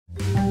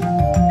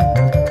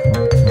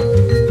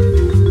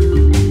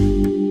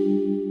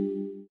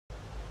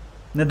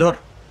নে ধর।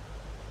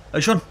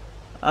 শোন,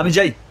 আমি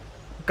যাই,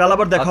 কাল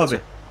আবার দেখা হবে।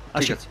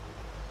 ঠিক আছে,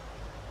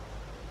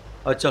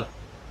 চল।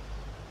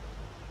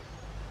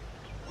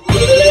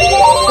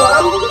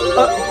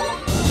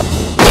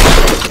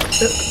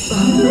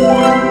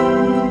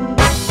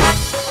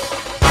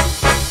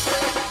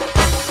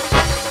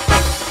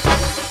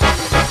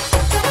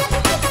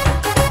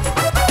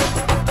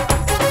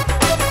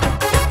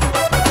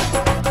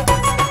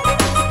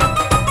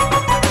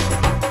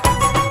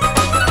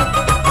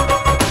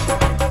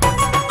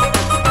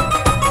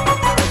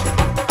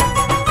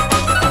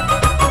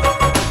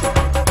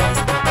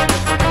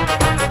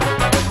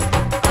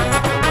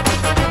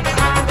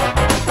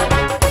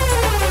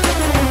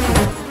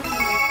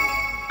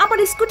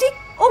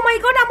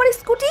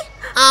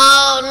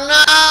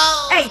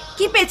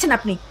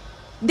 আপনি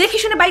দেখে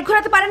শুনে বাইক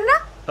ঘোরাতে পারেন না?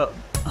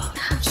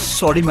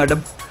 Sorry madam.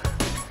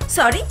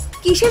 সরি?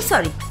 কিসের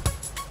সরি?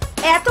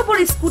 এত বড়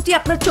স্কুটি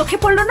আপনার চোখে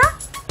পড়লো না?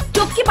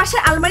 চোখ কি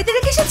পাশের আলমারিতে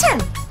রেখে এসেছেন?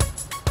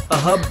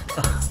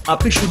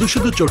 আপনি শুধু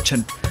শুধু চড়ছেন।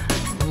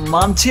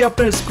 মানছি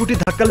আপনার স্কুটি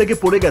ধাক্কা লেগে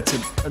পড়ে গেছে,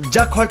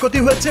 যা ক্ষয়ক্ষতি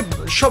হয়েছে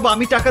সব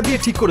আমি টাকা দিয়ে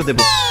ঠিক করে দেব।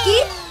 কি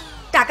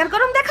টাকার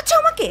গরম দেখাচ্ছ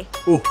আমাকে?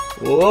 ও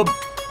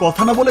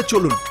কথা না বলে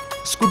চলুন,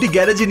 স্কুটি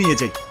গ্যারেজে নিয়ে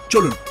যাই,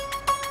 চলুন।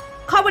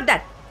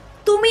 খবরদার,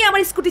 তুমি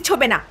আমার স্কুটি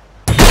ছোবে না।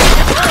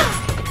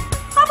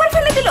 আবার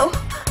ফেলে দিল,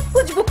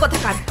 উজবুক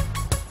কোথাকার।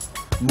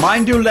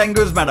 Mind your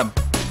language madam.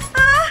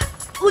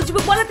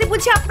 উজবুক বলাতে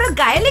বুঝি আপনার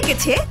গায়ে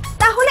লেগেছে?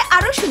 তাহলে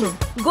আরো শুনুন,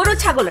 গরু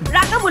ছাগল,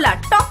 রাগামোলা,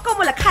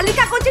 টক্কমোলা, খালি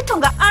কাগজের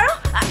ঠোঙ্গা,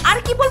 আর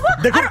কি বলবো?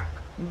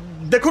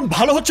 দেখুন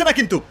ভালো হচ্ছে না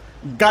কিন্তু,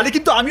 গালি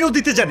কিন্তু আমিও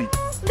দিতে জানি।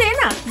 দে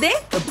না, দে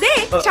দে,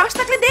 সাহস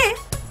থাকলে দে।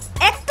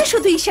 একটা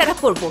শুধু ইশারা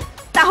করব,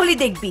 তাহলেই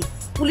দেখবি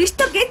পুলিশ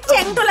তোকে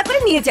চ্যাংদোলা করে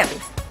নিয়ে যাবে,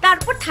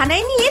 তারপর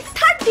থানায় নিয়ে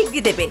 3rd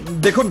ডিগ্রি দেবে।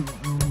 দেখুন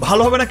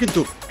ভালো হবে না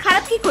কিন্তু।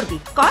 খারাপ কি করবি?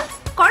 কর,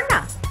 কর না।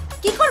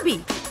 কি করবি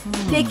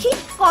দেখি,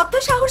 কত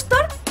সাহস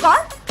তোর?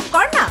 কর,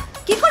 কর না।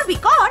 কি করবি?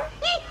 কর।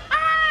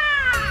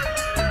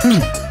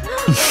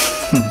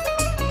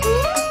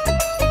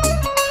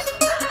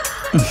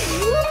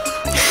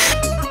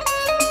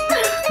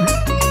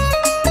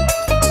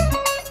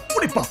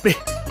 ওরে বাপরে,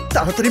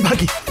 তাড়াতাড়ি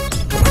ভাগি।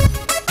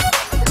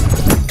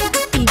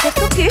 এইটা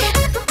তোকে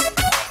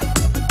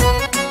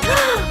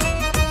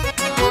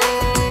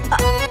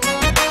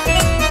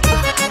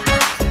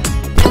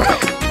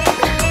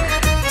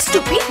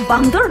স্টুপিড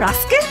বান্দর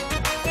রাস্কেল,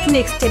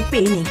 নেক্সট টাইম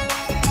পেয়ে নেই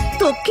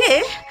তোকে।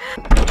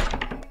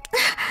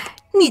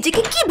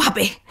 নিজেকে কি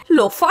ভাবে?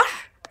 লোফার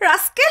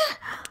রাস্কেল,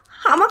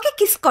 আমাকে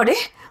কিস করে,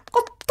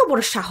 কত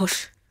বড় সাহস!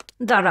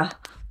 দাঁড়া,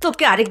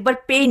 তোকে আরেকবার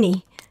পেয়ে নেই,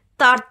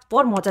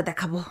 তারপর মজা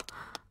দেখাবো।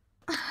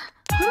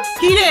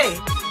 কি রে,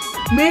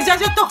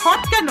 মেজাজে তো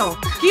হট কেন?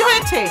 কি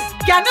হয়েছে?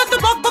 কেন তো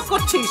বকবক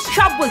করছিস?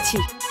 সব বলছি,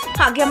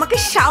 আগে আমাকে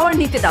শাওয়ার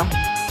নিতে দাও।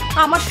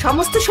 আমার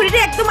সমস্ত শরীরে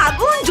একদম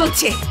আগুন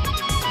জ্বলছে।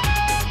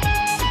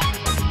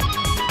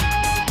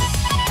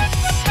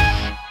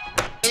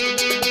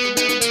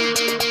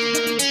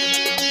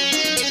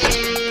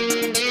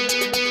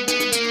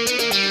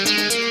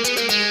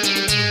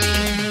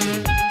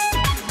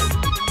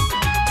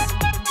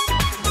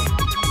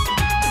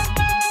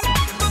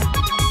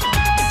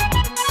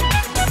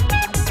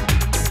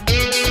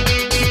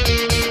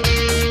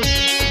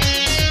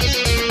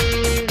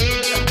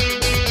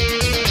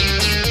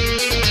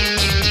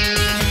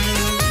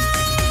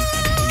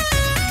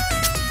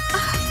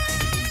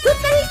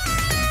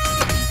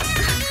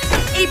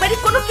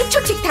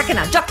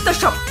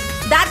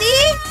 দাদি,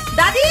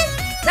 দাদি,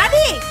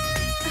 দাদি,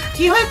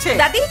 কি হয়েছে?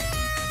 দাদি,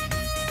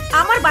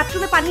 আমার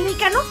বাথরুমে পানি নেই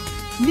কেন?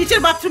 নিচের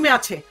বাথরুমে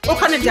আছে,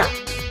 ওখানে যা।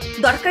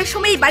 দরকারের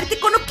সময় এই বাড়িতে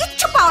কোনো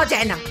কিচ্ছু পাওয়া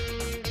যায় না।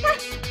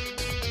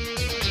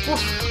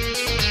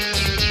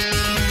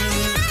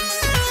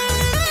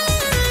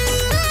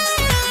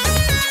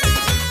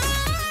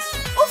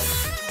 উফ,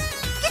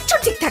 কিচ্ছু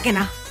ঠিক থাকে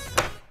না।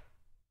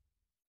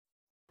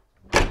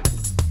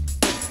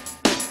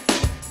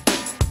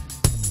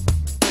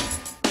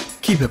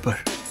 কি ব্যাপার,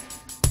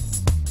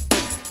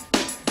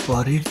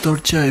 বাড়ির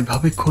দরজা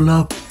এভাবে খোলা,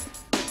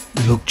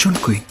 লোকজন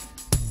কই?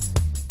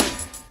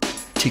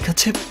 ঠিক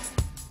আছে,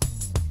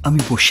 আমি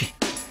বসি।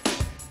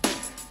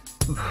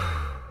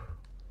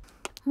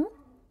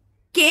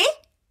 কে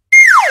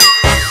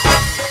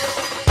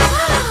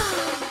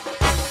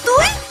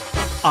তুই?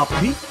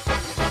 আপনি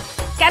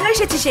কেন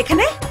এসেছিস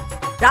এখানে?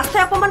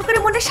 রাস্তায় অপমান করে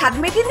মনে স্বাদ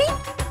মেটেনি,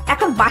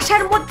 এখন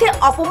বাসার মধ্যে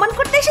অপমান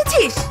করতে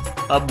এসেছিস?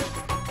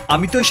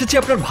 আমি তো এসেছি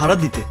আপনার ভাড়া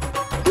দিতে।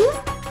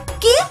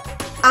 কি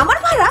আমার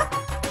ভাড়া?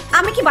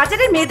 আমি কি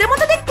বাজারের মেয়েদের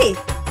মতো দেখতে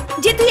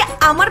যে তুই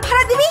আমার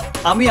ভাড়া দিবি?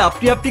 আমি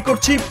আপনি আপনি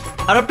করছি,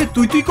 আর আপনি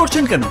তুই তুই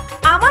করছেন কেন?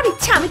 আমার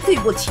ইচ্ছা আমি তুই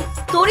বলছি,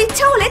 তোর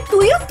ইচ্ছা হলে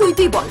তুইও তুই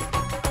তুই বল।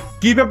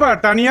 কি ব্যাপার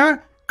তানিয়া,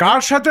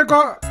 কার সাথে?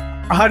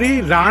 আরে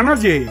রানা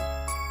যে,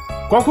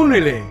 কখন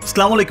এলে?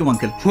 আসসালামু আলাইকুম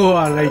আঙ্কেল।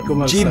 ওয়ালাইকুম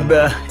আসসালাম। জি,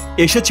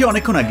 এসেছি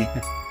অনেকক্ষণ আগে,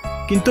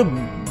 কিন্তু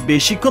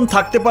বেশিক্ষণ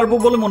থাকতে পারবো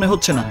বলে মনে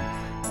হচ্ছে না।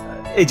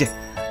 এই যে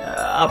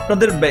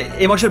আপনাদের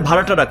এই মাসের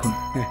ভাড়াটা রাখুন।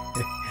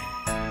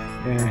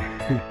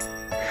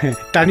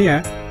 তানিয়া,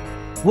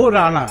 ও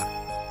রানা,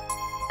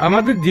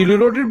 আমাদের দিলু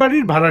রোডের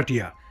বাড়ির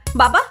ভাড়াটিয়া।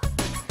 বাবা,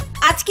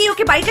 আজকে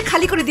ওকে বাড়িটা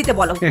খালি করে দিতে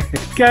বলো।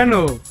 কেন?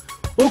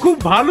 ও খুব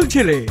ভালো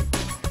ছেলে।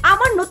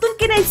 আমার নতুন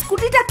কেনা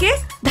স্কুটিটাকে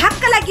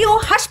ধাক্কা লাগিয়ে ও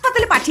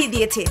হাসপাতালে পাঠিয়ে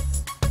দিয়েছে।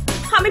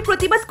 আমি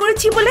প্রতিবাদ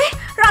করেছি বলে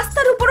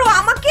রাস্তার উপর ও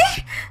আমাকে।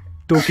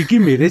 তোকে কি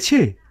মেরেছে?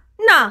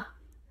 না।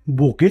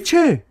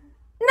 বকেছে?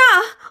 না।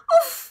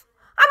 উফ,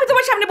 আমি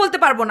তোমার সামনে বলতে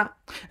পারবো না।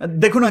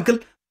 দেখুন আঙ্কেল,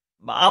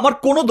 আমার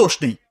কোনো দোষ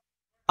নেই।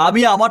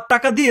 আমি আমার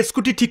টাকা দিয়ে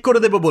স্কুটি ঠিক করে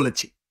দেব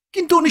বলেছি,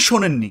 কিন্তু উনি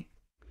শোনেননি।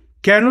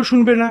 কেন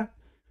শুনবে না?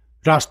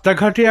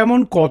 রাস্তাঘাটে এমন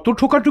কত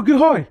ঠোকাঠুকি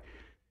হয়।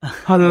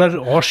 আল্লাহর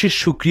অশেষ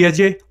শুক্রিয়া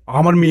যে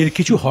আমার মেয়ের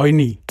কিছু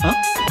হয়নি।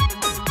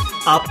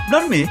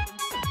 আপনার মেয়ে?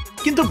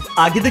 কিন্তু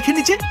আগে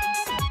দেখেনি যে।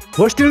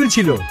 হোস্টেলে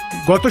ছিল,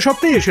 গত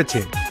সপ্তাহে এসেছে।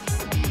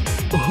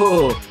 ও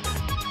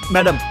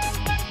ম্যাডাম,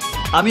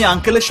 আমি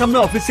আঙ্কেলের সামনে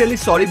অফিসিয়ালি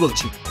সরি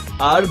বলছি,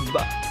 আর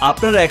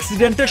আপনার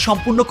অ্যাক্সিডেন্টের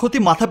সম্পূর্ণ ক্ষতি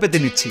মাথা পেতে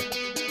নিচ্ছি।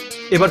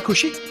 এবার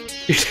খুশি?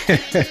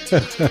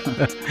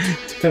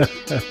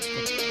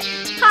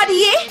 আর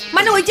ইয়ে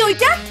মানে ওই যে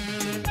ওইটা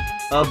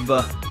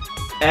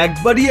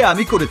একবারই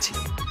আমি করেছি,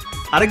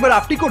 আরেকবার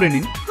আপনি করে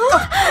নিন।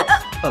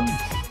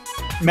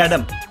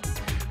 ম্যাডাম,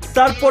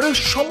 তারপরে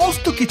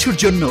সমস্ত কিছুর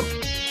জন্য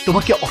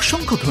তোমাকে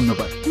অসংখ্য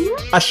ধন্যবাদ।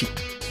 আসি।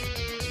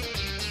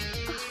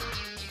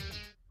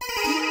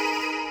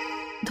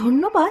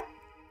 ধন্যবাদ?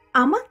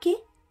 আমাকে?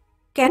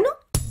 কেন?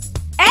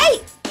 এই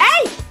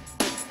এই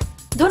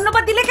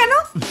ধন্যবাদ দিলে কেন?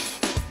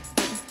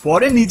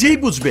 পরে নিজেই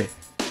বুঝবে।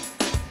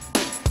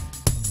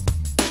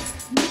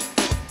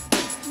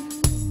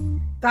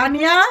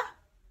 তানিয়া,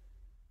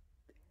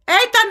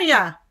 এই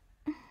তানিয়া,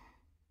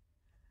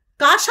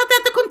 কার সাথে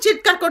এতক্ষণ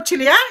চিৎকার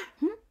করছিলি?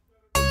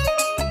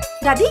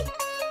 দাদি,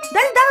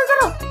 দাদি দাঁড়াও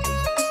দাঁড়াও।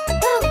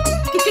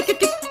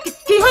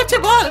 কি হয়েছে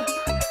বল।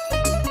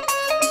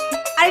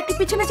 আরেকটু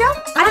পিছনে যাও,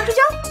 আরেকটু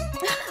যাও।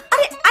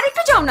 আরে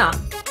আরেকটু যাও না,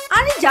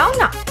 আরে যাও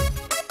না।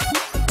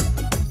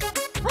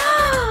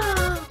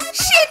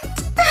 শিট,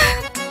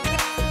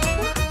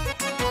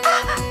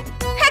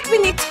 এক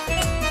মিনিট।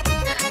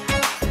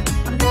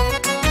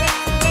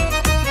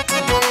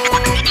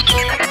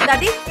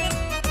 দাদি,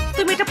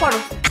 তুমি এটা পড়ো।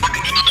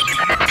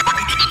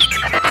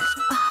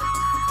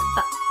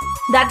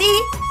 দাদি,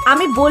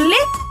 আমি বললে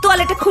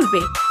তোয়ালেটা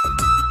খুলবে।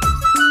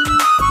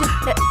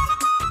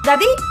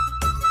 দাদি,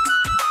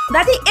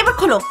 দাদি এবার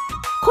খোলো,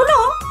 খোলো।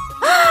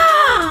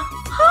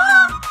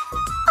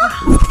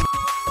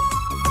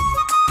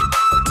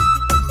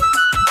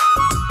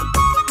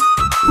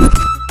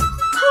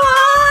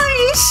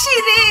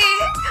 ইসরে,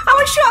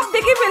 আমার সব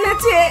দেখে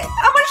ফেলেছে,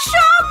 আমার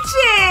সব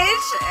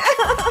শেষ।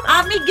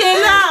 আমি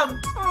গেলাম,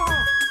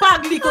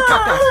 পাগলি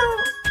কোথাকার।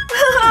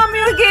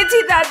 আমিও গেছি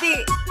দাদি।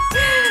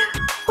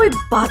 ওই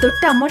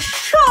বাদরটা আমার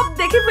সব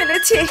দেখে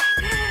ফেলেছে,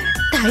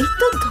 তাই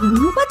তো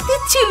ধন্যবাদ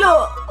দিচ্ছিল।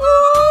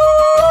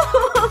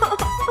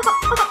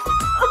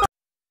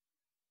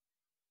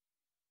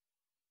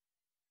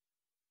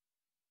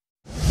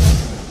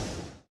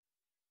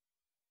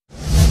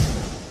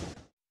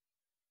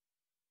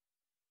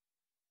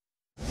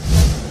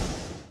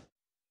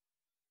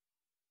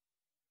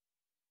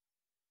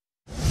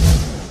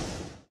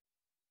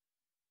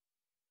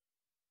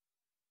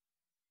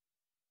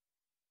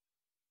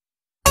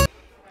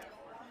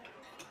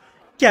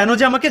 কেন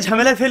যে আমাকে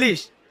ঝামেলায়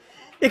ফেলিস?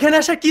 এখানে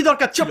আসার কি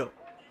দরকার ছিল?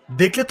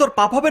 দেখলে তোর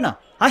পাপ হবে না?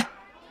 আয়।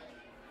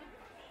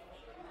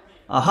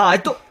 আহা,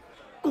 আয় তো।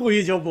 কই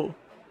যাব?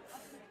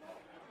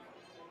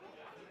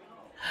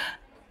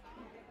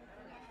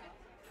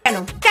 কেন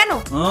কেন?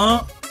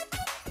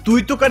 তুই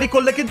তো কারি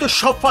করলে কিন্তু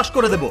সব ফাঁস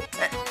করে দেব।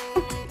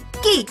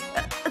 কি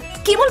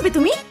কি বলবে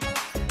তুমি?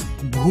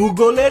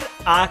 ভূগোলের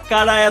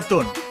আকার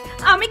আয়তন।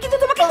 আমি কিন্তু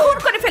তোমাকে খুন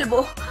করে ফেলবো।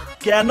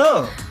 কেন?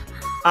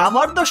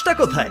 আমার দোষটা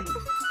কোথায়?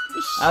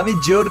 আমি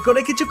জোর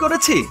করে কিছু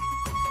করেছি?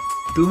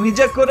 তুমি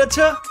যা করেছ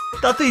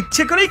তা তো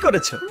ইচ্ছে করেই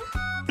করেছ।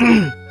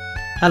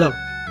 হ্যালো,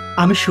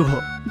 আমি শুভ।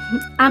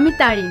 আমি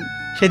তারিন।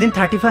 সেদিন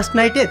 31st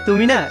নাইটে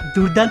তুমি না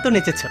দুর্দান্ত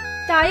নেচেছ।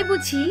 তাই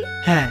বুঝি?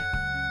 হ্যাঁ,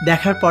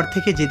 দেখার পর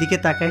থেকে যেদিকে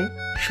তাকাই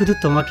শুধু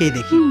তোমাকেই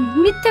দেখি।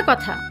 মিথ্যে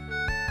কথা।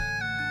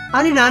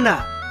 আরে না না,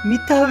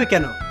 মিথ্যা হবে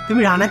কেন? তুমি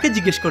রানাকে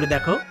জিজ্ঞেস করে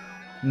দেখো।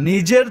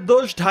 নিজের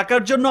দোষ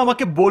ঢাকার জন্য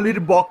আমাকে বলির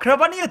বকরা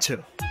বানিয়েছো।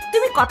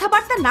 তুমি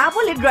কথাবার্তা না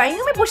বলে ড্রয়িং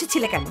রুমে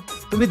বসেছিলে কেন?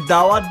 তুমি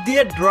দাওয়াত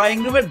দিয়ে ড্রয়িং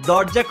রুমের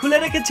দরজা খুলে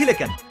রেখেছিলে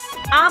কেন?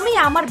 আমি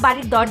আমার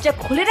বাড়ির দরজা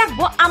খুলে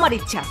রাখবো আমার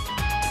ইচ্ছা।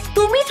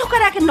 তুমি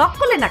ঢোকার আগে নক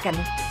করলে না কেন?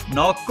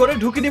 নক করে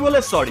ঢুকিনি বলে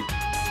সরি,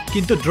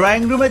 কিন্তু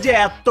ড্রয়িং রুমে যে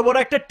এত বড়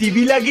একটা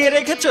টিভি লাগিয়ে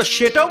রেখেছো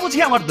সেটাও বুঝি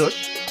আমার দোষ?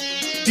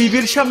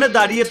 টিভির সামনে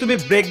দাঁড়িয়ে তুমি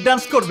ব্রেক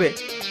ডান্স করবে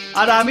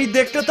আর আমি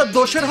দেখতে তো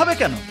দোষের হবে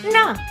কেন?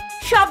 না,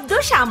 সব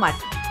দোষ আমার।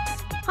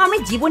 আমি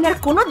জীবনের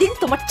কোনোদিন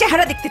তোমার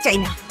চেহারা দেখতে চাই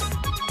না।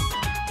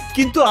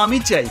 কিন্তু আমি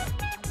চাই।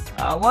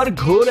 আমার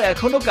ঘোর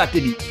এখনো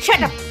কাটেনি।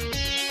 Shut up.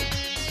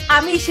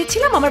 আমি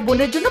এসেছিলাম আমার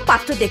বোনের জন্য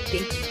পাত্র দেখতে,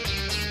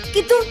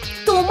 কিন্তু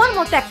তোমার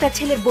মতো একটা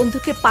ছেলের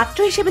বন্ধুকে পাত্র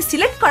হিসেবে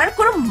সিলেক্ট করার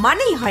কোনো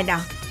মানেই হয় না।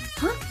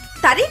 হ্যাঁ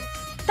তারিন,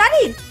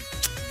 তারিন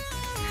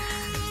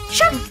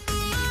সব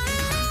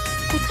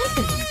কোথায়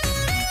গেল?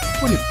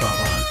 ওরে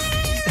বাবা,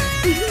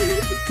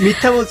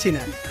 মিথ্যা বলছি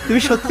না, তুমি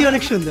সত্যি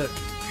অনেক সুন্দর।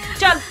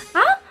 চল।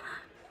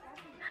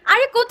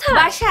 আরে কোথায়?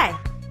 বাসায়।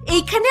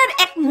 এইখানে আর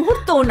এক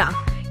মুহূর্তও না।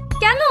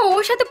 কেন,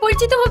 ওর সাথে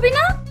পরিচিত হবি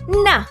না?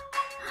 না,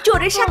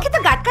 চোরের সাথে তো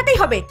গাট কাটাই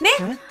হবে। নে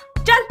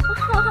চল।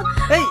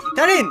 এই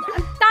তারিন,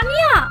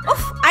 তানিয়া,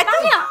 উফ, আয় তো।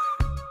 তানিয়া।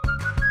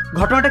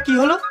 ঘটনাটা কি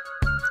হলো?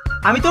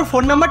 আমি তোর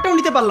ফোন নাম্বারটাও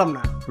নিতে পারলাম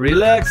না।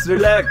 রিল্যাক্স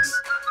রিল্যাক্স,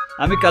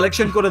 আমি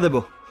কালেকশন করে দেব।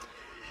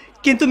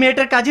 কিন্তু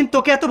মেয়েটার কাজিন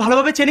তোকে এত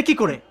ভালোভাবে চেনে কি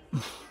করে?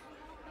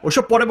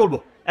 ওসব পরে বলবো,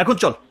 এখন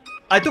চল।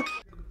 আয় তো।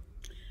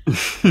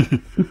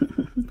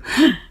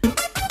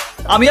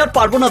 আমি আর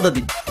পারবো না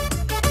দাদি।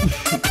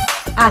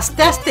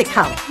 আস্তে আস্তে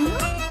খাও,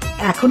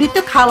 এখনই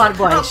তো খাওয়ার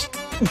বয়স।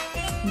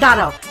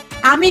 দাঁড়াও,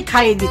 আমি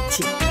খাইয়ে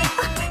দিচ্ছি।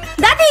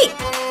 দাদি,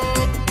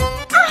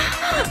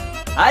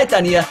 আয়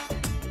তানিয়া,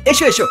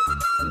 এসো এসো।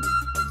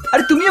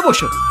 আরে তুমিও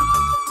বসো।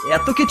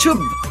 এত কিছু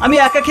আমি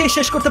একা খেয়ে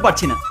শেষ করতে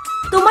পারছি না।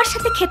 তোমার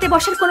সাথে খেতে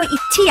বসার কোনো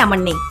ইচ্ছেই আমার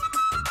নেই।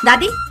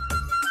 দাদি,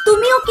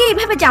 তুমি ওকে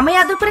এভাবে জামাই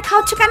আদর করে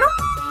খাওয়াচ্ছ কেন?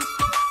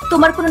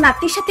 তোমার কোনো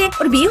নাতির সাথে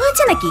ওর বিয়ে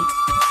হয়েছে নাকি?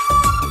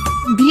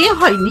 বিয়ে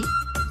হয়নি,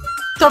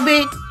 তবে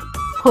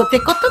হতে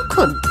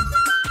কতক্ষণ?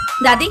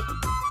 দাদি,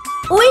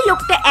 ওই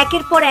লোকটা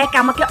একের পর এক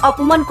আমাকে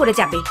অপমান করে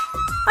যাবে,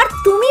 আর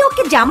তুমি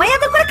ওকে জামাই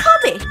আদর করে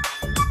খাওয়াবে?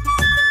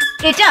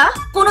 এটা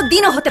কোনো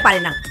দিনও হতে পারে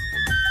না।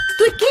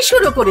 তুই কি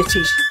শুরু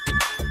করেছিস?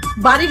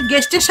 বাড়ির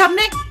গেস্টের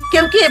সামনে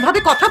কেউ কি এভাবে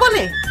কথা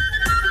বলে?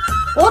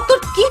 ও তোর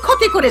কি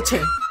ক্ষতি করেছে?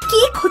 কি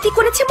ক্ষতি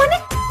করেছে মানে?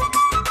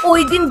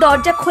 ওই দিন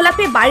দরজা খোলা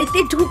পেয়ে বাড়িতে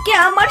ঢুকে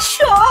আমার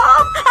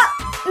সব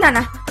না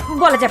না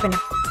বলা যাবে না।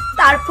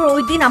 তারপর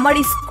ওই দিন আমার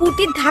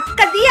স্কুটি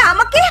ধাক্কা দিয়ে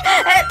আমাকে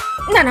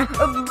না না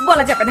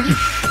বলা যাবে না।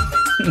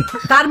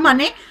 তার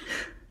মানে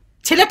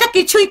ছেলেটা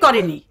কিছুই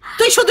করেনি,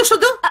 তুই শুধু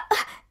শুধু।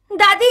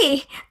 দাদি,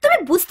 তুমি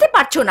বুঝতে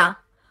পারছো না,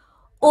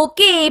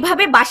 ওকে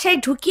এইভাবে বাসায়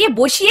ঢুকিয়ে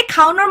বসিয়ে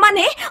খাওয়ানোর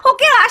মানে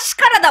ওকে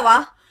আশকারা দেওয়া।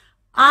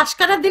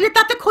 আশকারা দিলে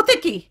তাতে ক্ষতি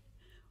কি?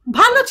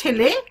 ভালো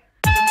ছেলে।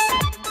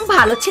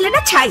 ভালো ছেলে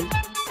না ছাই,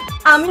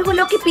 আমি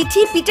হলো কি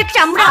পিঠে পিঠের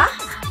চামড়া।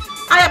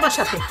 আয় আমার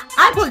সাথে,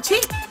 আয় বলছি।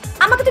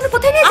 আমাকে তুমি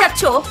কোথায় নিয়ে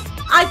যাচ্ছ?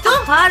 আয় তো,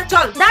 আর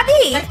চল। দাদি,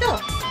 আয় তো।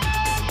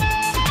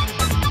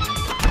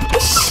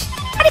 ইস,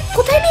 আরে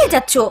কোথায় নিয়ে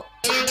যাচ্ছ?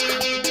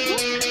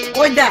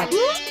 ওই দেখ,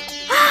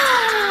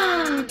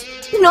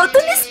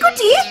 নতুন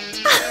স্কুটি।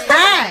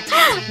 হ্যাঁ,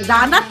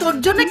 রানা তোর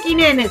জন্য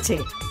কিনে এনেছে।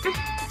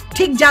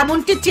 ঠিক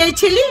যেমনটি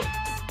চেয়েছিলি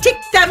ঠিক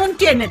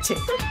তেমনটি এনেছে।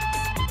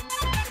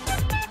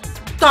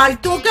 তাই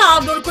তো ওকে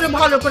আদর করে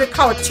ভালো করে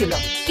খাওয়াচ্ছিল।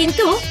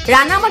 কিন্তু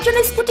রানা আমার জন্য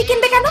স্কুটি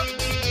কিনবে কেন?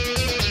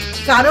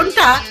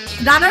 কারণটা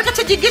রানার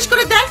কাছে জিজ্ঞেস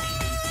করে দেখ।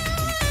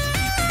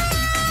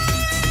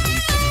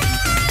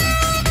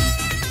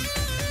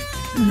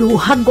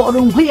 লোহা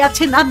গরম হয়ে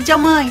আছে নাক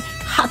জামাই,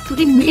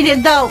 হাতুড়ি মেরে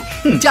দাও,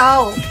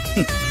 যাও।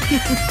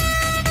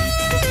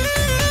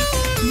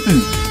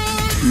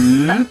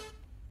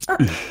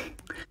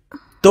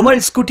 তোমার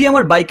স্কুটি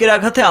আমার বাইকের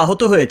আঘাতে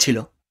আহত হয়েছিল,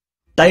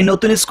 তাই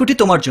নতুন স্কুটি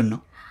তোমার জন্য।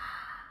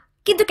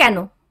 কিন্তু কেন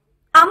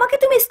আমাকে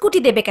তুমি স্কুটি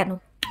দেবে কেন?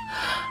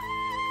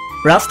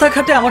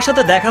 রাস্তাঘাটে আমার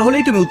সাথে দেখা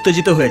হলেই তুমি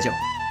উত্তেজিত হয়ে যাও,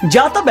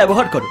 যা তা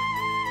ব্যবহার করো।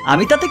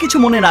 আমি তাতে কিছু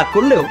মনে না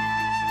করলেও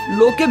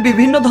লোকে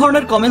বিভিন্ন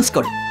ধরনের কমেন্টস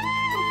করে,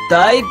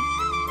 তাই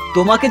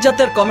তোমাকে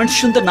যাতে আর কমেন্টস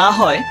শুনতে না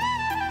হয়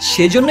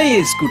সেজন্যই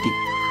এই স্কুটি।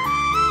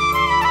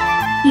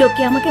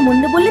 লোকে আমাকে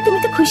মন্দ বললে তুমি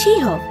তো খুশিই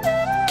হও।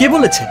 কে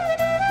বলেছে?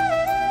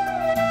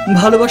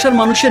 ভালোবাসার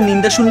মানুষের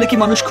নিন্দা শুনলে কি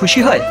মানুষ খুশি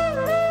হয়?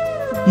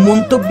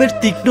 মন্তব্যের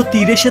তীক্ষ্ণ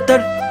তীর এসে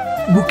তার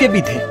বুকে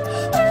বিধে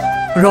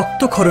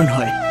রক্তক্ষরণ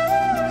হয়।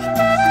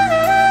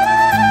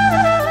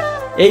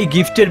 এই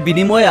গিফটের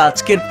বিনিময়ে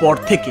আজকের পর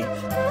থেকে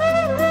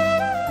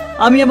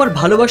আমি আমার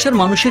ভালোবাসার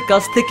মানুষের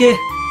কাছ থেকে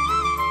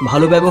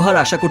ভালো ব্যবহার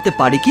আশা করতে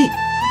পারি কি?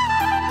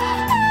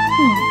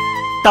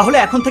 তাহলে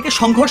এখন থেকে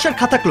সংঘর্ষের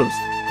খাতা ক্লোজ,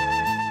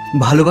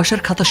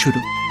 ভালোবাসার খাতা শুরু।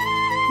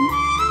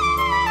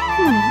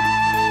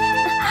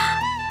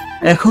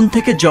 এখন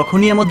থেকে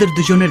যখনই আমাদের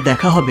দুজনের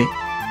দেখা হবে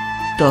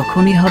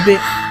তখনই হবে।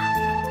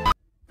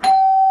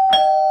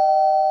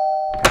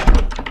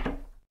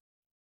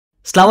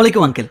 আসসালামু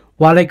আলাইকুম আঙ্কেল।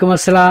 ওয়ালাইকুম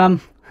আসসালাম।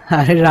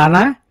 আরে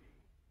রানা,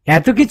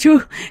 এত কিছু?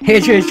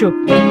 এসো এসো।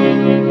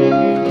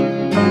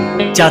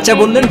 চাচা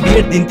বললেন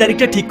বিয়ের দিন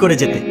তারিখটা ঠিক করে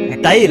যেতে,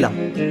 তাই এলাম।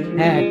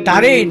 হ্যাঁ,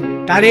 তারিন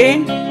তারিন,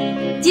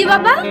 জি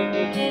বাবা।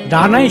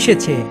 রানা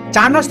এসেছে,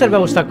 চা নাস্তার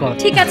ব্যবস্থা কর।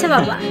 ঠিক আছে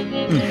বাবা।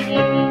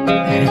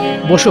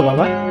 বসো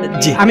বাবা,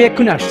 জি। আমি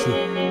এক্ষুনি আসছি।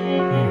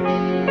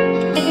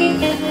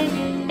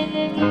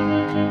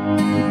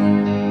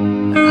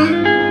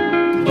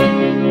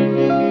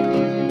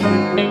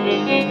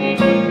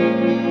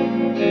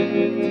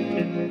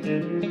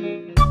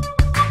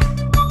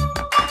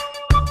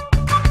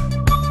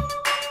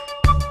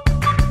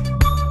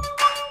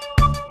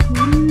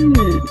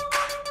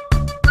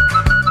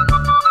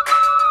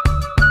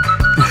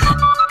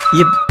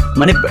 ইয়ে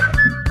মানে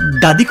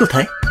দাদি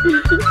কোথায়?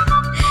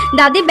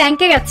 দাদি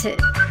ব্যাংকে গেছে।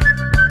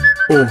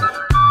 ও,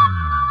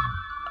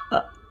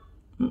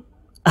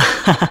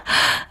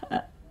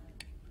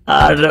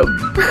 আর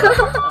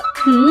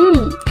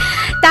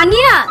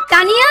তানিয়া,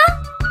 তানিয়া,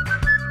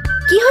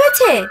 কি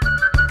হয়েছে?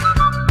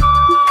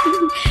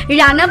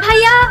 রানা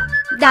ভাইয়া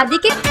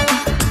দাদিকে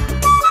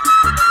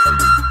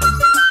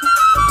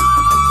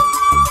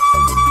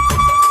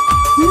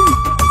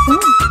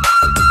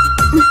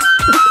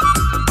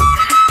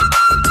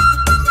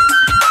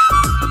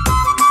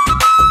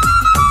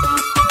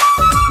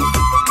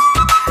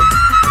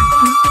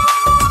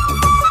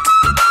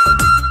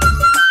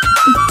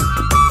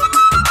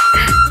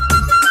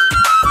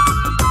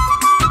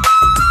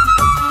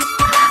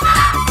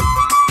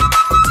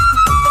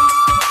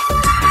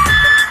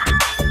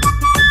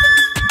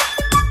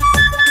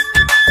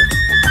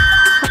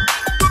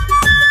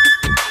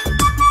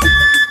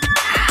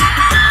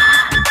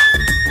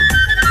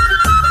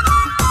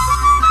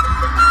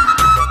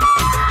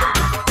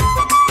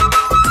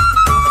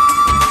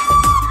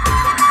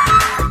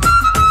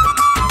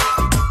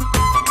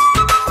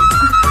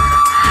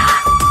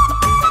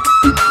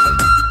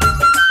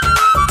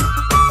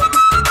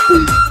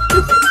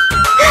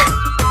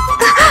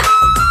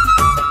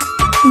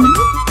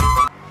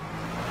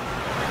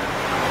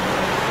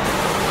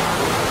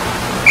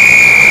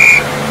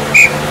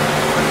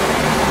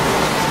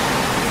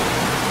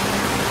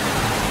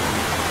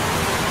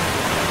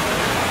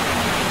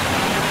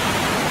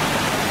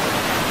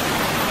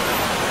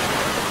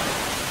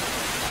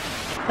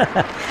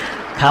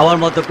খাওয়ার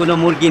মতো কোনো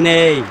মুরগি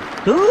নেই।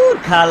 দূর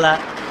খালা,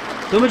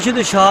 তুমি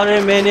শুধু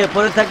শহরের মেয়ে নিয়ে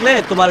পড়ে থাকলে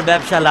তোমার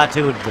ব্যবসা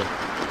লাঠে উঠবে।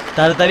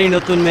 তাড়াতাড়ি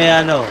নতুন মেয়ে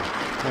আনো।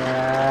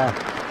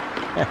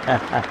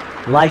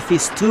 Life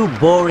is too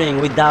boring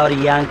without a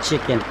young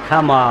chicken.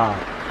 Come on.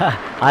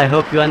 I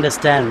hope you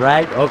understand,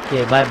 right?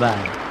 Okay,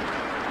 bye-bye.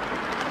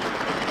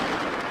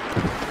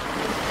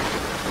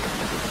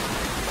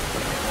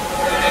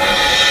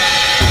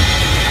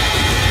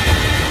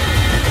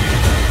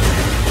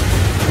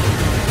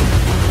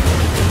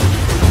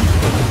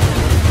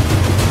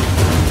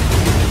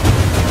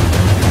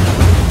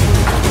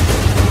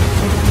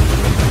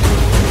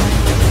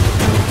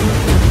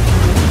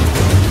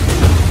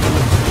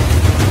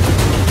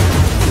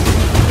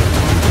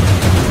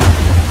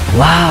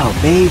 Wow,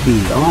 baby,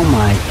 oh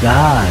my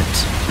God.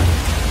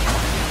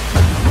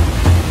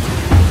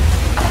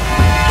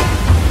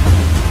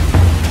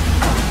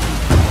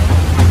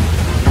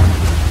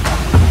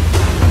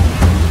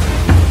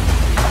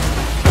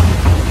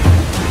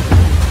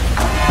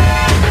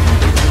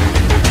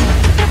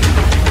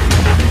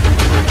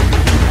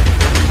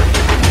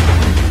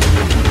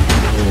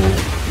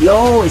 Yo,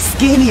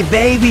 skinny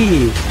baby.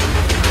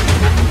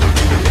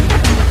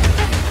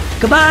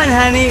 Come on,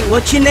 honey,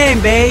 what's your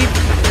name, babe?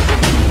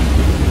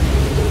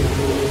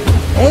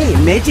 Hey,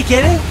 মেয়েটি কে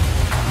রে?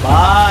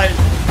 ভাই,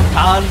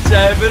 খান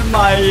সাহেবের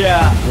মাইয়া।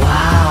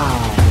 Wow.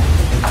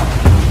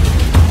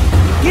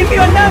 Give me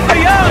your number,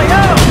 yo,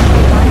 yo.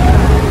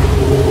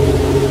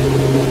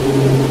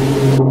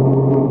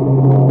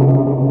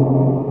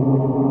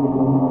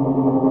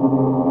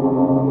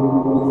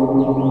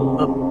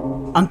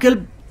 Uncle,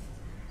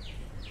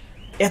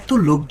 এত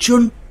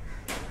লোকজন,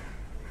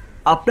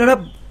 আপনারা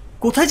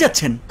কোথায়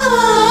যাচ্ছেন?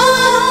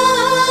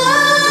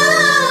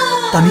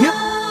 তানিয়া,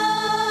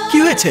 কি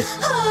হয়েছে?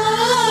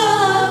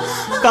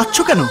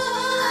 কাঁদছো কেন?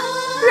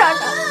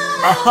 রানা,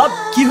 আহা,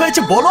 কি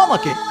হয়েছে বলো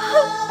আমাকে।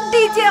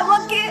 ডিজে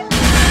আমাকে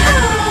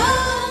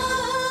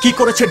কি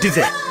করেছে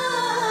ডিজে?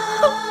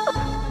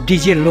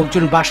 ডিজের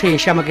লোকজন বাসায়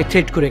এসে আমাকে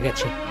থ্রেট করে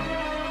গেছে।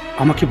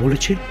 আমাকে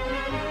বলেছে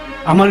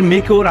আমার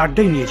মেয়েকে ওর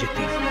আড্ডায় নিয়ে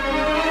যেতে।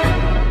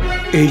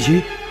 এই যে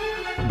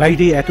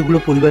বাইরে এতগুলো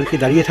পরিবারকে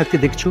দাঁড়িয়ে থাকতে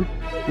দেখছো,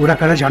 ওরা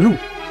কারা জানো?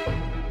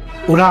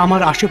 ওরা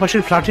আমার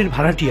আশেপাশের ফ্ল্যাটের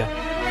ভাড়াটিয়া।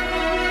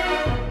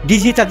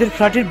 ডিজে তাদের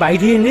ফ্ল্যাটের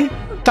বাইরে এনে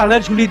তালা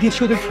ঝুলিয়ে দিয়েছে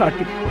ওদের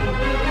ফ্ল্যাটে।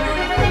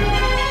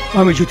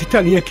 আমি যদি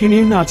তানিয়াকে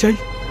নিয়ে না যাই,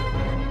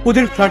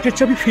 ওদের ফ্ল্যাটের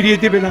চাবি ফিরিয়ে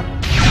দেবে না।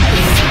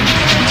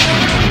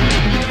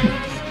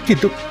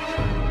 কিন্তু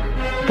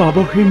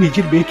বাবা হয়ে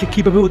নিজের মেয়েকে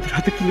কিভাবে ওদের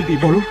হাতে তুলে দিই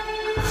বলো?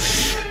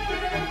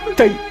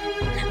 তাই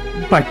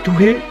বাধ্য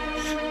হয়ে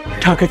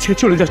ঢাকা ছেড়ে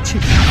চলে যাচ্ছি।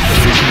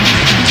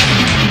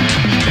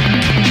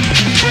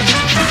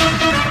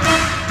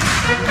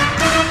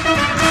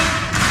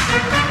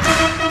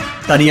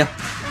 তানিয়া,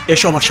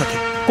 এসো আমার সাথে।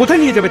 কোথায়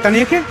নিয়ে যাবে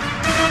তানিয়াকে?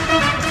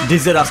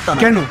 ডিজে রাস্তা না।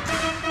 কেন?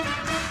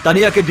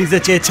 তানিয়াকে ডিজে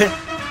চেয়েছে,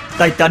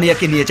 তাই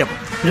তানিয়াকে নিয়ে যাব।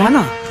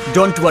 রানা,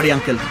 ডোন্ট ওয়ারি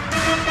আঙ্কেল,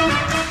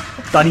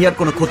 তানিয়ার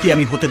কোনো ক্ষতি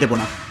আমি হতে দেব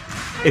না।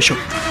 এসো।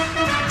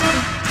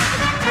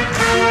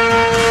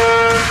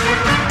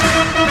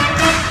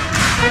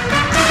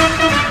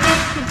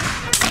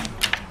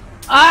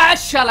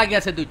 শালা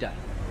গেছে,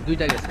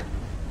 দুইটা গেছে।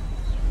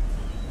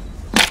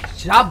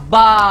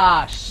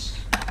 শাবাশ।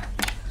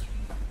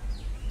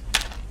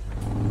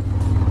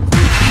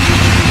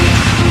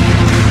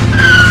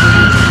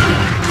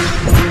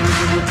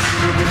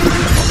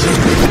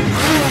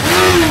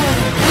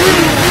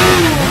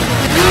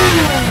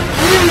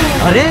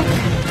 Arey?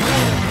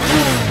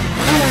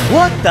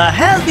 What the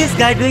hell this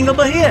guy doing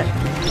over here?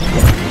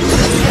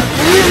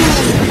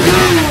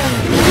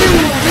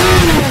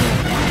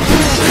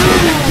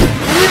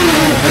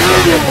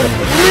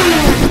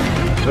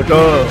 ছোট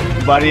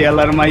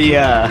বাড়িওয়ালার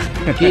মাইয়া।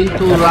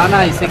 কিন্তু রানা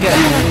এসে কে?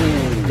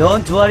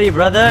 Don't worry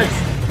brothers,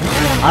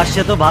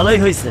 আসছে তো ভালোই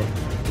হয়েছে।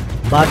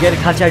 বাঘের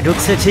খাঁচায়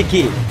ঢুকছে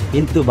ঠিকই,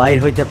 কিন্তু বাইর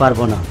হইতে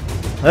পারবো না।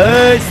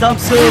 এই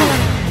শামসু,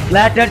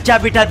 ফ্ল্যাটের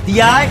চাবিটা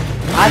দিয়ায়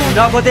আর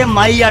নগদে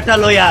মাইয়াটা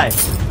লইয়ায়।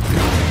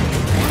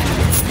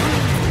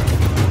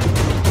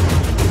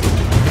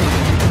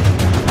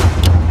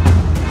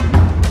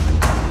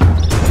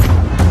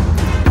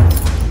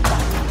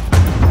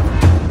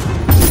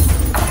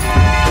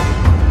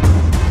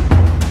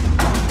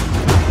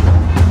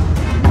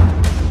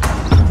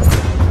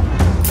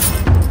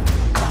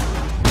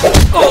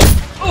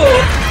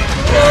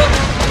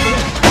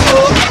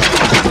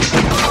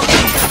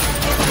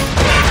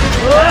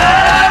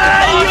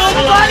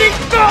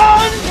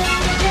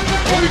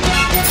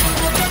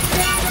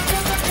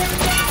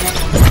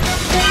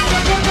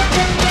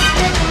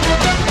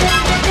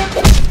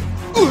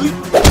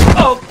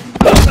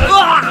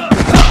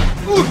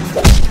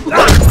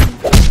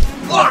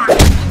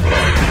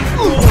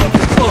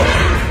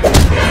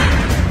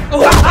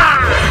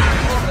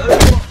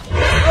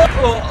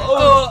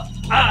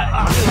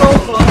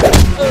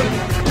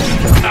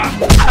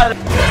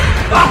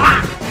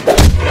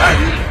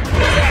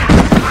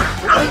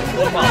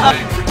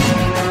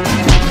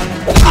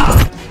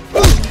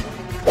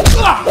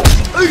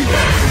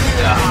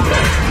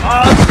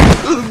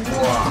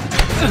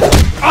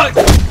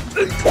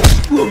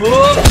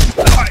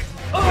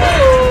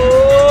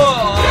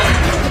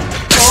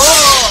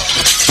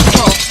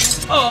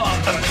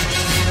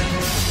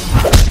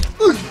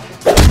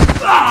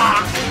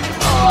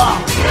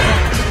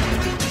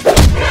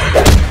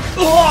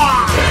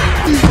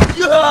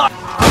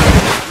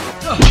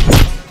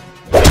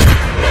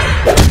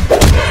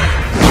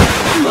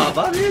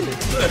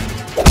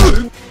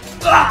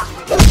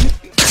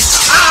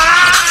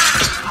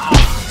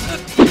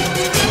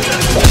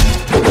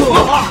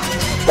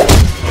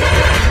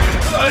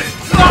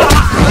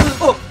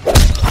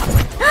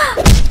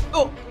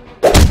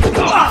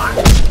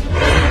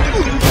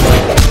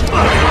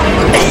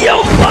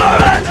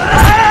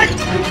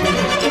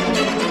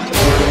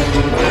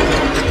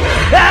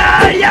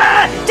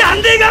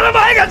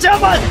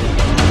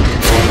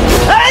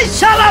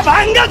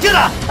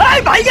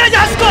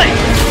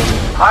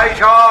 ভাই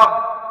সব,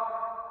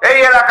 এই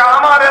এলাকা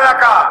আমার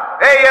এলাকা।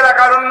 এই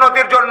এলাকার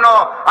উন্নতির জন্য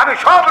আমি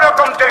সব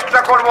রকম চেষ্টা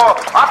করব,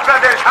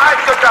 আপনাদের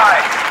সাহায্য চাই।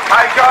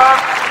 ভাই সব,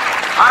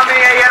 আমি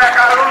এই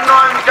এলাকার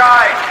উন্নয়ন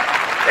চাই।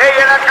 এই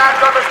এলাকার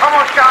যত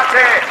সমস্যা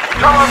আছে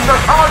সমস্ত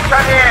সমস্যা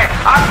নিয়ে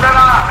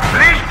আপনারা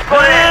লিস্ট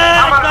করে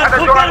আমার সাথে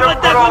যোগাযোগ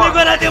করুন।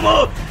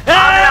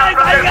 আমি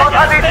আপনাদের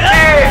কথা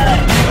দিচ্ছি।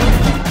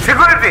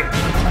 Security,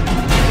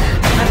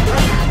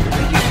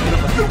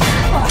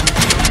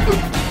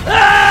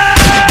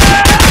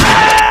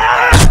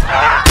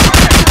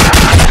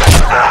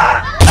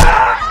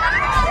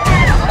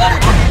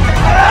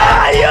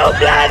 You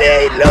bloody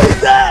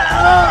loser!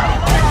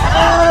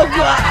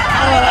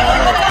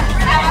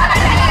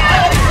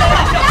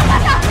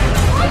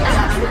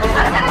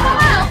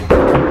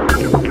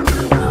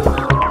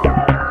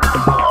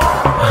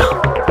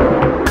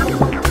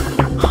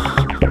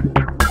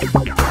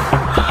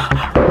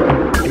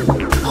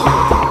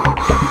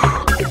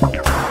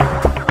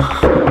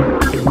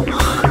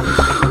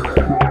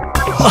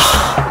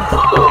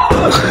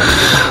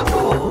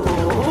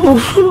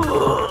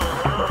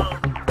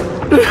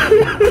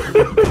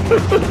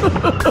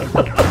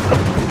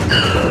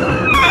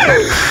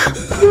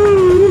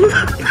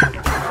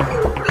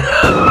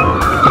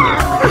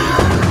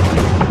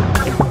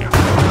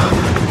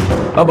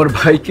 আমার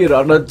ভাইকে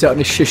রানার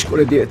জানে শেষ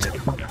করে দিয়েছে,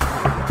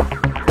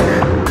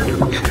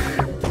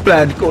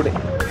 প্ল্যান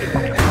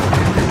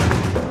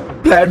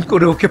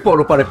করে ওকে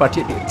পরপারে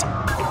পাঠিয়ে দিয়েছে।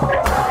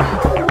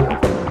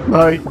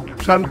 ভাই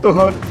শান্ত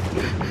হন,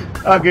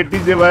 আগে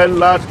ডিজে ভাইয়ের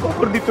লাশ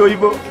কবর দিতে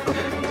হইব।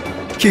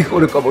 কি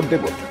করে কবর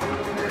দেব?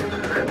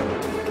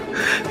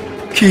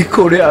 কি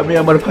করে আমি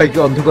আমার ভাইকে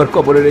অন্ধকার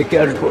কবরে রেখে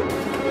আসবো,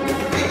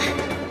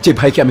 যে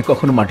ভাইকে আমি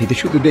কখনো মাটিতে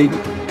শুধু দেইনি?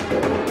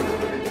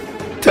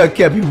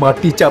 তাকে আমি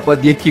মাটি চাপা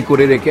দিয়ে কি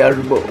করে রেখে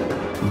আসবো?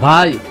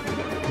 ভাই,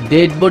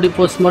 ডেড বডি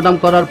পোস্টমর্টম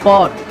করার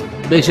পর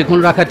বেশিক্ষণ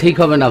রাখা ঠিক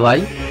হবে না ভাই।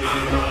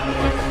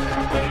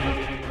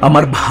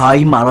 আমার ভাই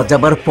মারা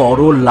যাবার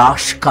পরও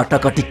লাশ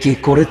কাটাকাটি কে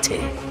করেছে?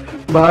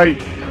 ভাই,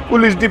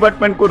 পুলিশ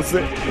ডিপার্টমেন্ট করছে।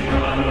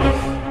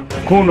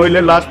 খুন হইলে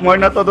লাশ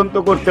ময়না তদন্ত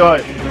করতে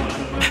হয়।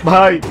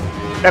 ভাই,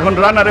 এখন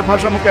রানারে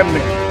ফাঁসামো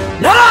কেমনে?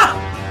 না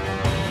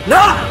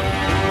না,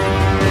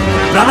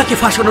 রানাকে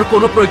ফাঁসানোর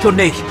কোনো প্রয়োজন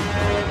নেই।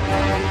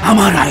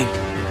 আমার আইন,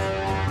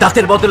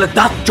 দাঁতের বদলে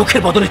দাঁত,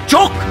 চোখের বদলে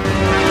চোখ।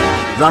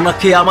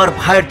 রানাকে আমার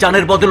ভাইয়ের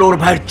জানের বদলে ওর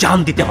ভাইয়ের জান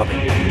দিতে হবে।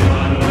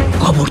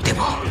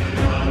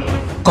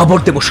 কবর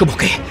দেব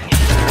শুভকে।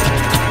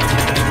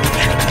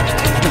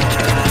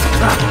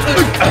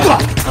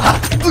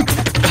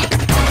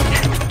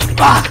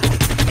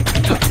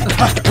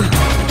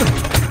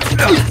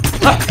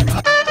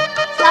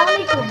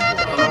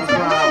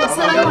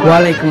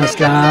 ওয়ালাইকুম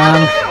আসসালাম।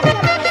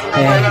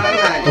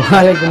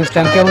 ওয়ালাইকুম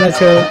আসসালাম, কেমন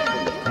আছো?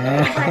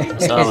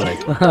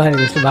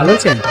 ভালো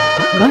আছেন?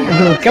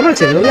 কেমন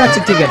আছেন?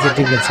 আচ্ছা, ঠিক আছে।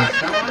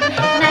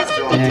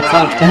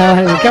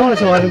 কেমন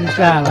আছো? ওয়ালাইকুম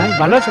আসসালাম।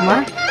 ভালো আছো মা?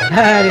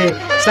 আরে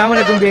আসসালামু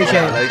আলাইকুম বিআই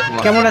সাহেব,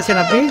 কেমন আছেন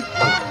আপনি?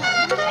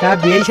 তা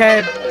বিআই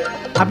সাহেব,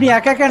 আপনি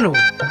একা কেন?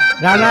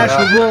 রানা,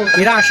 শুভ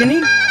এরা আসেনি?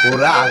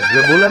 ওরা আসবে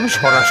বলে আমি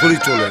সরাসরি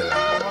চলে এলাম।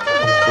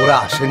 ওরা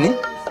আসেনি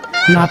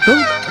না তো।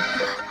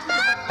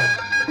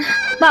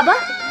 বাবা,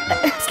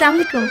 আসসালামু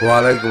আলাইকুম।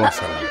 ওয়ালাইকুম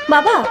আসসালাম।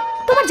 বাবা,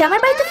 তোমার জামাই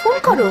বাড়িতে ফোন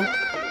করো।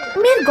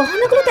 মেয়ের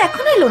গহনাগুলো তো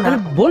এখনো এলো না।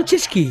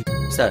 বলছিস কি?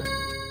 স্যার,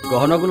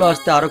 গহনাগুলো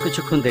আসতে আরো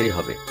কিছুক্ষণ দেরি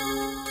হবে।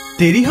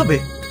 দেরি হবে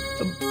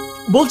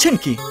বলছেন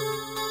কি?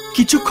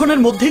 কিছুক্ষণের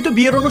মধ্যেই তো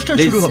বিয়ের অনুষ্ঠান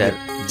শুরু হবে।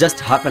 Just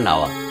half an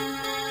hour.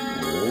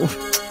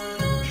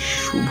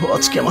 শুভ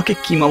আজকে আমাকে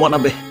কিমা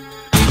বানাবে।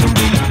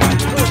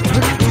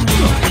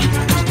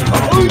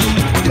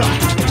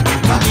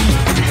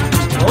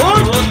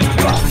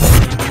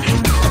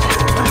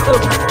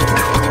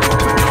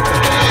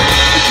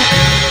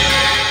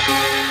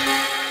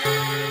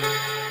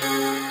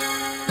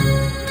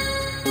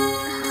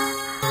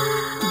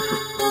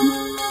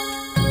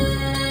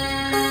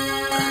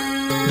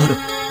 ধরো,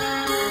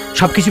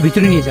 সবকিছু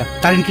ভিতরে নিয়ে যা,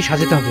 তারিনকে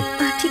সাজাতে হবে।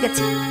 ঠিক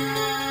আছে।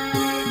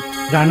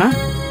 রানা,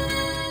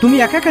 তুমি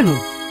একা কেন?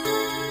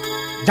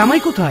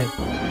 জামাই কোথায়?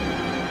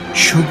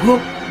 শুভ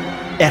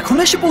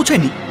এখনো এসে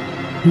পৌঁছায়নি?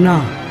 না।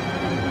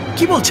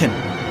 কি বলছেন?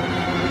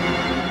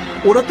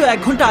 ওরা তো 1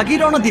 ঘন্টা আগেই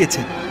রওনা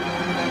দিয়েছে।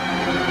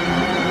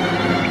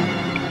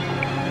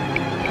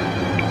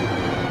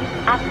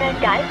 আপনার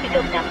ডায়ালকৃত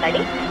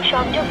নাম্বারে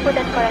সংযোগ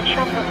প্রদান করা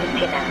সম্ভব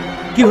হচ্ছে না।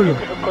 কি হলো,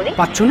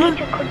 পাচ্ছ না?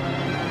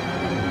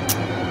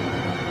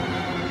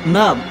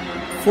 না,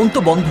 ফোন তো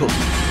বন্ধ।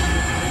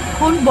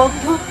 ফোন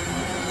বন্ধ?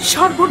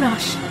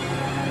 সর্বনাশ!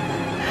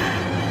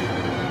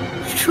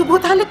 শুভ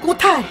তাহলে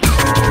কোথায়?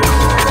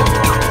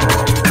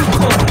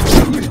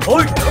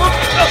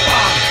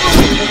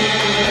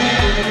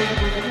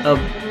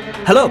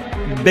 হ্যালো,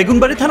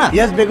 বেগুনবাড়ি থানা?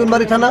 ইয়েস,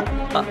 বেগুনবাড়ি থানা।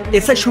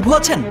 এসআই শুভ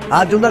আছেন?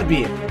 আজ ওনার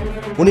বিয়ে,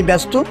 উনি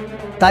ব্যস্ত,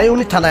 তাই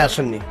উনি থানায়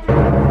আসেননি।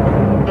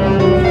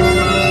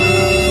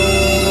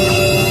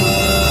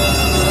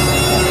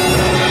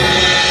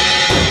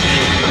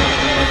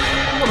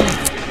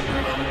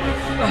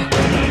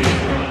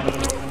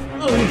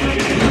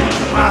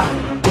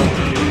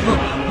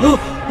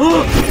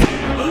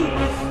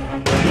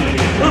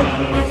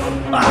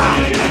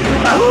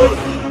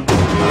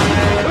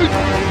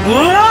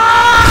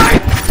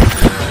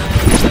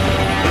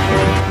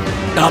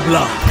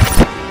 ডাবলা,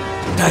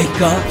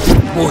 টাইকা,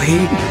 মহি,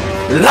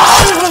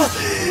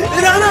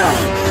 রানা।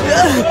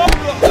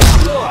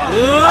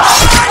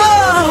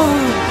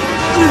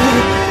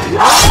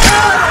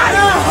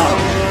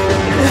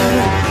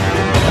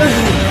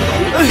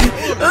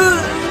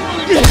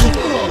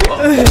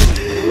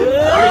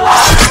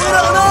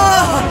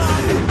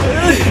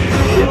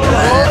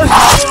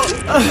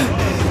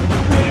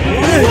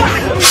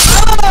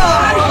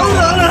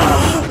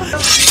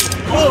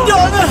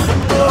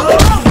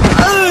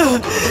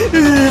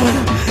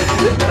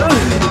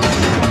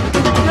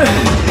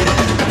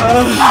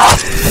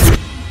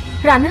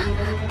 রানা,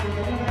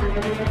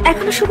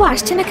 এখনো শুভ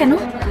আসছে না কেন?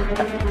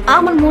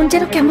 আমার মন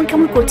যেন কেমন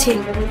কেমন করছে।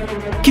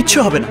 কিচ্ছু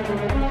হবে না,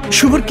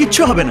 শুভর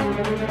কিচ্ছু হবে না।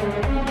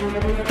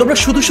 তোমরা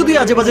শুধু শুধুই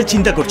আজে বাজে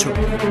চিন্তা করছো।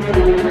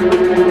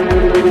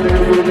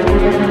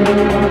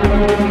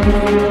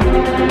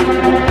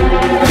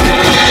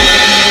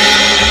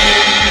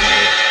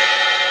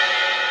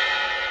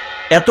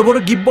 এত বড়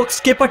গিফট বক্স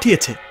কে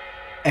পাঠিয়েছে?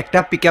 একটা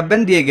পিকআপ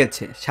ভ্যান দিয়ে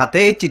গেছে, সাথে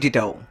এই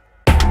চিঠিটাও।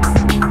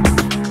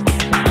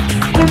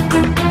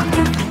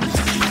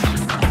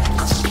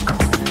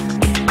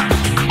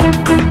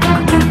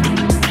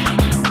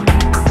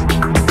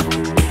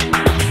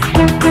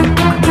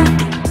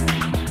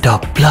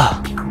 ডাবলা,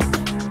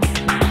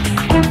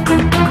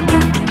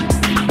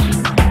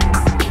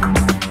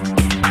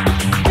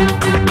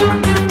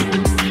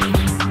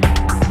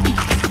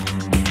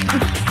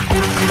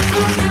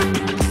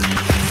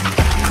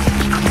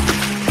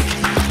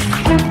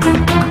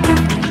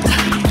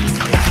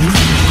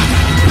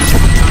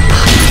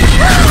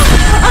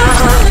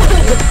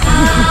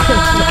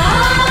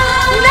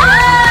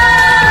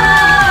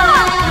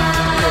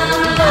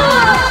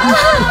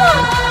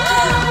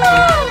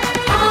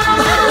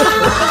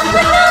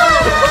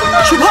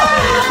 শুভ,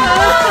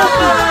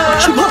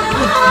 শুভ,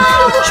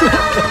 শুভ,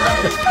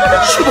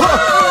 শুভ,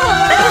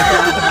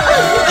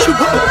 শুভ।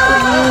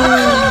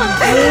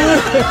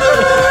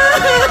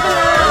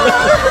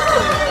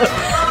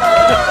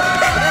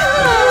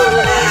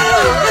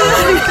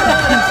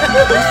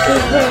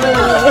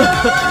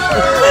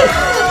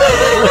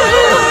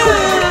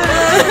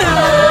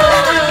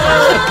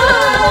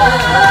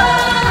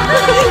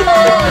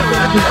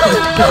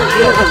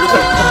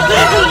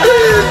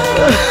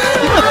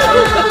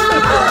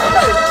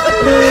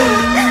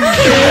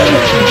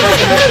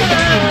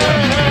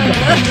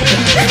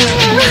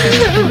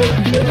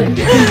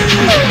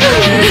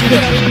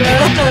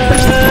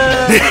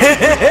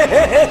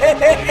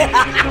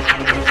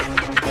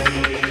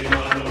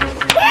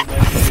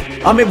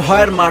 আমি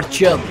ভয়ের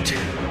মার্চেন্ট,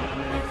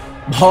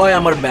 ভয়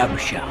আমার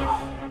ব্যবসা।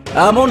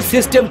 এমন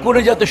সিস্টেম করে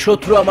যাতে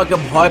শত্রু আমাকে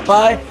ভয়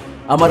পায়,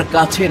 আমার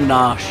কাছে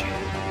না আসে।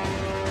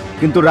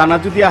 কিন্তু রানা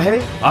যদি আহে?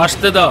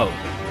 আসতে দাও,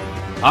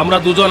 আমরা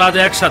দুজন আজ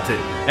একসাথে।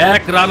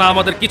 এক রানা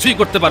আমাদের কিছুই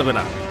করতে পারবে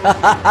না।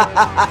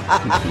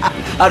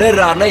 আরে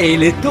রানা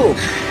এলে তো,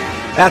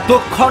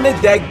 এতক্ষণে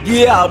দেখ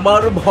গিয়ে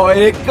আমার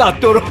ভয়ে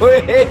কাতর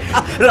হয়ে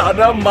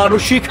রানা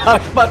মানসিক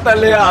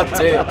হাসপাতালে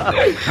আছে।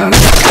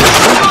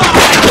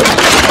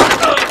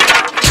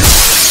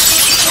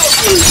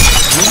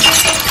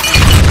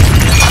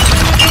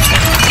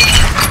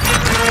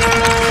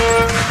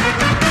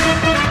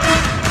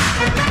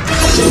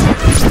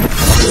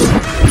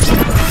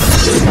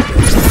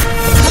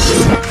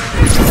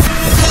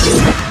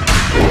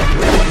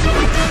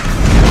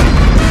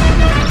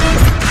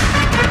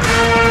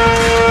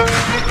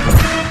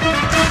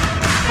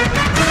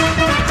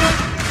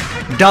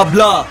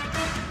 ডাবলা,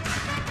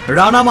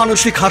 রানা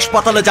মানসিক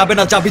হাসপাতালে যাবে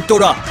না, যাবি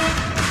তোরা।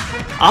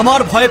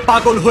 আমার ভয়ে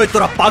পাগল হয়ে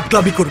তোরা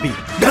পাগলামি করবি।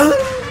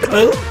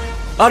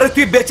 আরে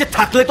তুই বেঁচে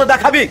থাকলে তো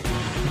দেখাবি।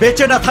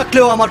 বেঁচে না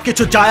থাকলেও আমার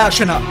কিছু যায়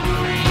আসে না,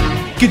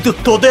 কিন্তু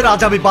তোদের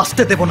আজ আমি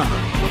বাঁচতে দেব না।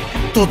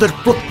 তোদের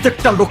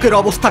প্রত্যেকটা লোকের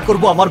অবস্থা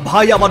করব আমার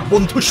ভাই, আমার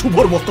বন্ধু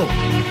শুভর মতো।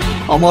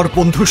 আমার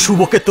বন্ধু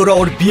শুভকে তোরা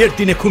ওর বিয়ের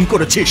দিনে খুন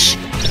করেছিস,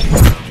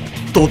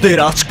 তোদের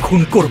আজ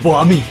খুন করব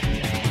আমি।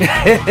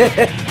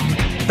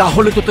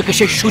 তাহলে তো তোকে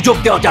সেই সুযোগ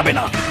দেওয়া যাবে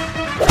না।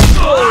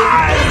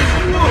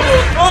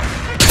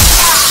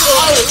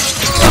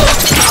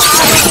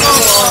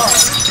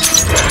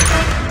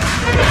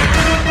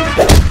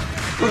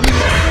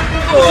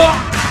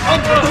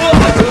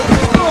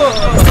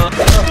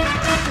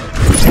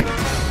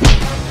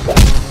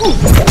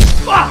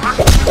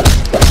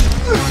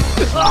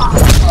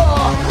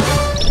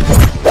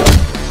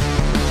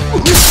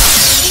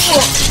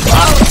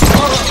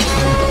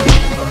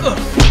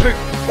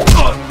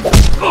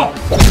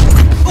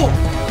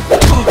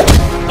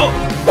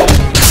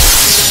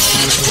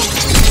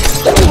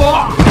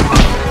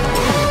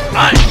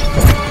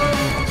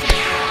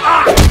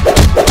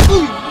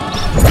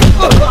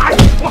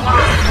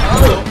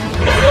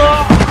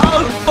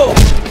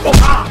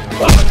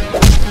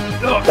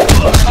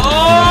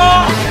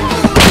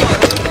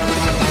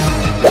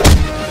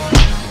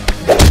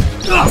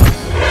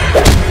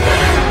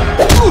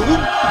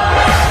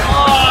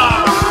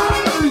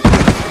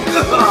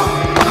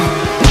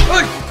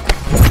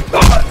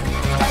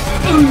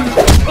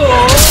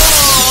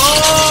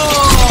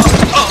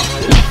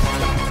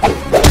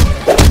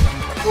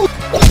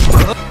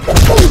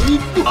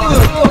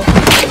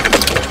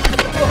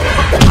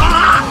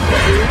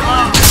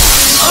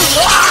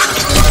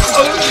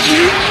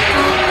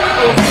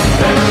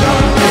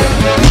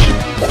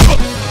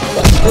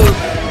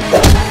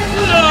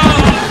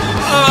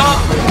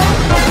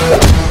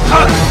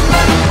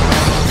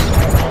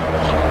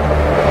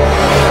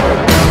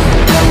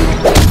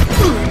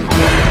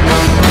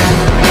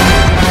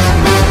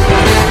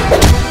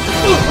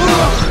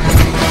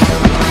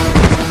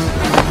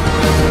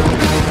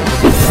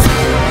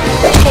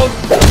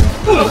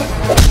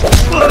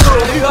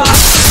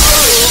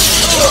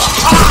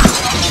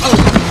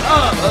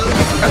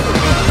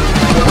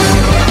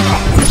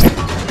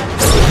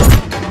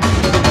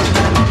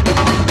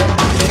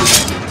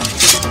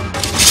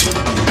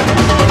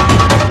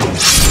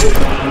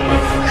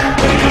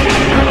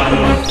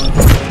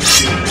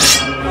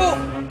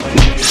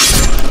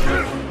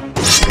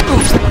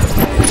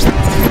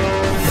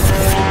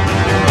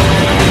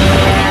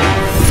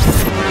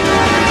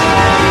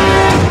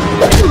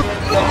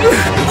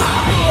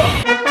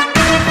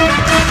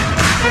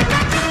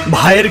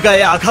 ভাইয়ের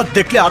গায়ে আঘাত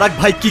দেখলে আরেক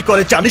ভাই কি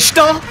করে জানিস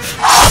না?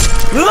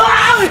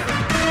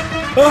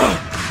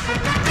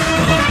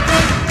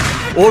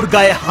 ওর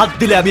গায়ে হাত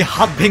দিলে আমি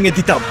হাত ভেঙে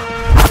দিতাম,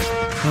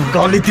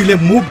 গালি দিলে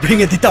মুখ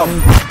ভেঙে দিতাম,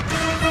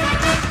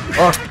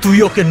 আর তুই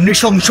ওকে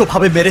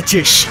নৃশংসভাবে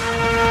মেরেছিস,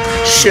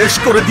 শেষ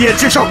করে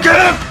দিয়েছিস ওকে।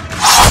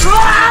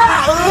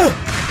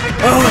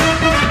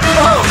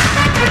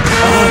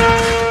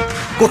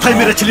 কোথায়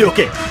মেরেছিলি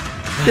ওকে?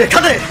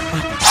 এখানে?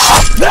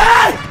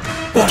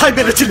 কোথায়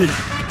মেরেছিলি?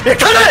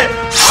 এখানে?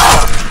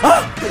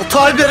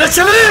 কোথায়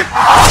মেরেছিলি?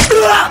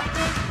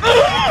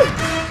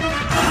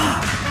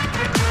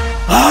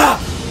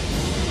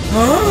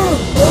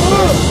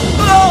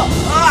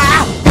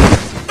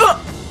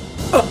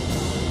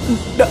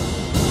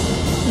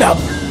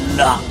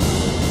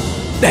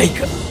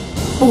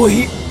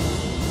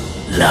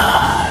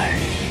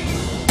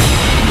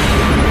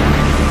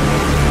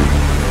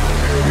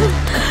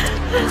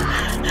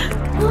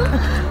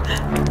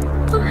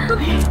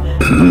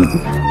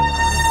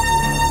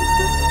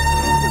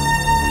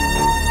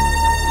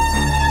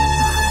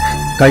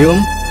 Qayyum,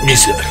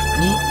 Yes, sir.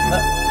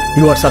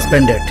 you are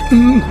suspended.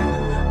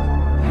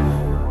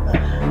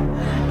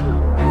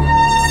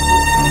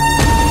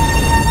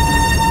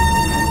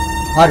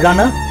 আর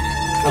রানা,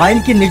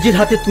 আইনকে নিজের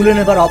হাতে তুলে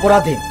নেবার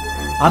অপরাধে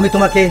আমি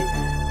তোমাকে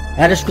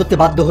অ্যারেস্ট করতে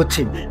বাধ্য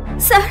হচ্ছি।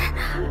 স্যার,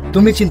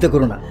 তুমি চিন্তা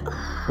করো না,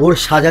 ওর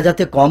সাজা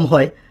যাতে কম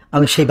হয়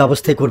আমি সেই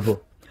ব্যবস্থাই করব।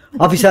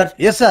 Officer,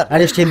 yes sir,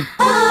 arrest him.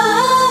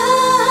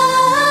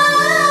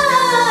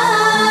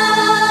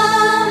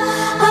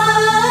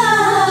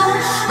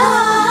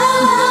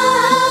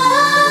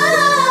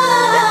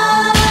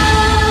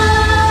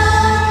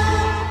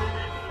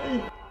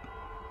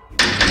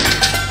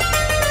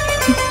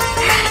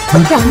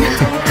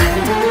 Rana